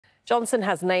Johnson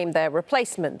has named their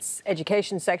replacements.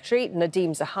 Education Secretary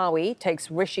Nadhim Zahawi takes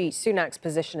Rishi Sunak's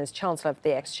position as Chancellor of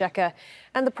the Exchequer,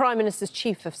 and the Prime Minister's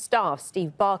Chief of Staff,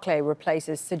 Steve Barclay,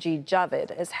 replaces Sajid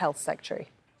Javid as Health Secretary.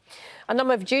 A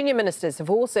number of junior ministers have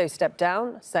also stepped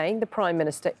down, saying the Prime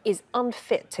Minister is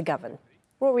unfit to govern.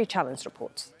 Rory Challands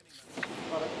reports.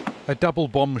 A double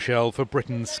bombshell for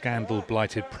Britain's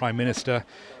scandal-blighted Prime Minister,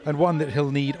 and one that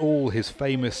he'll need all his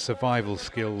famous survival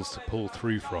skills to pull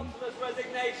through from.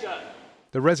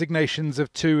 The resignations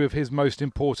of two of his most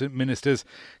important ministers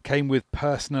came with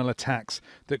personal attacks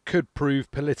that could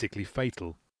prove politically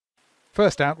fatal.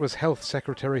 First out was Health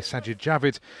Secretary Sajid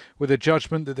Javid, with a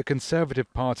judgment that the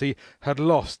Conservative Party had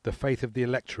lost the faith of the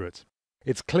electorate.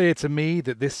 "It's clear to me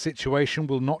that this situation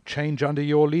will not change under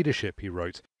your leadership," he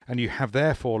wrote, "and you have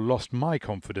therefore lost my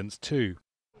confidence too."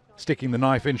 Sticking the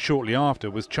knife in shortly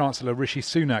after was Chancellor Rishi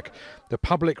Sunak. The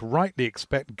public rightly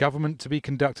expect government to be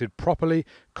conducted properly,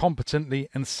 competently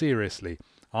and seriously.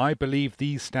 I believe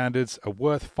these standards are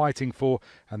worth fighting for,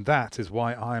 and that is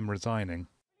why I am resigning.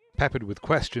 Peppered with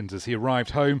questions as he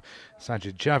arrived home,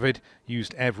 Sajid Javid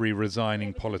used every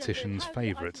resigning politician's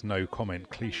favourite no-comment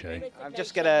cliché. I'm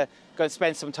just going to go and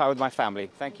spend some time with my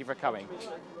family. Thank you for coming.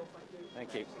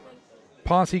 Thank you.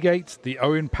 Partygate, the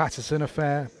Owen Paterson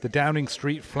affair, the Downing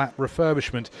Street flat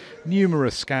refurbishment,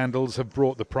 numerous scandals have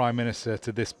brought the Prime Minister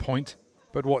to this point.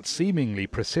 But what seemingly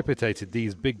precipitated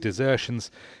these big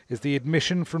desertions is the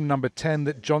admission from number 10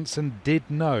 that Johnson did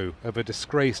know of a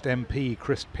disgraced MP,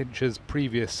 Chris Pincher's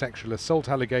previous sexual assault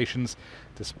allegations,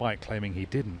 despite claiming he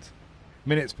didn't.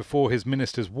 Minutes before his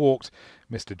ministers walked,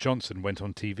 Mr Johnson went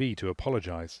on TV to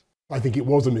apologise. I think it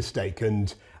was a mistake,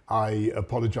 and I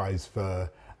apologise for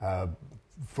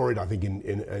it. I think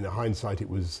in hindsight it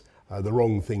was the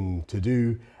wrong thing to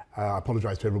do. I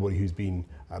apologise to everybody who's been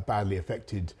badly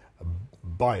affected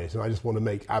by it, and I just want to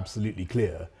make absolutely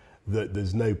clear that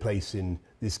there's no place in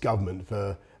this government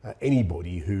for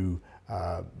anybody who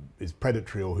is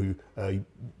predatory or who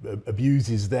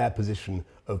abuses their position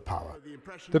of power.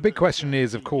 The big question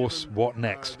is, of course, what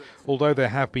next? Although there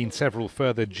have been several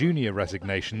further junior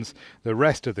resignations, the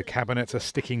rest of the cabinet are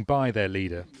sticking by their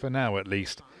leader, for now at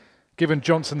least. Given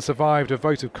Johnson survived a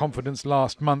vote of confidence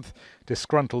last month,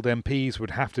 disgruntled MPs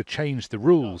would have to change the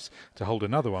rules to hold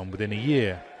another one within a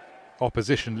year.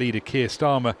 Opposition leader Keir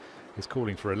Starmer is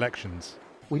calling for elections.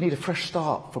 We need a fresh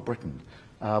start for Britain.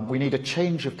 We need a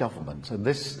change of government, and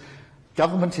this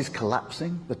government is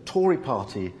collapsing. The Tory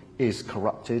party is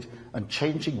corrupted, and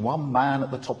changing one man at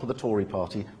the top of the Tory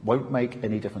party won't make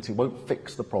any difference. It won't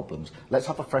fix the problems. Let's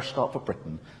have a fresh start for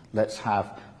Britain. Let's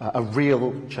have a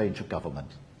real change of government.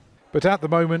 But at the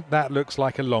moment, that looks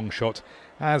like a long shot,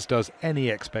 as does any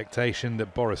expectation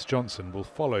that Boris Johnson will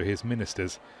follow his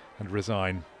ministers and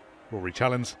resign. Rory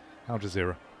Challands, Al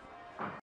Jazeera.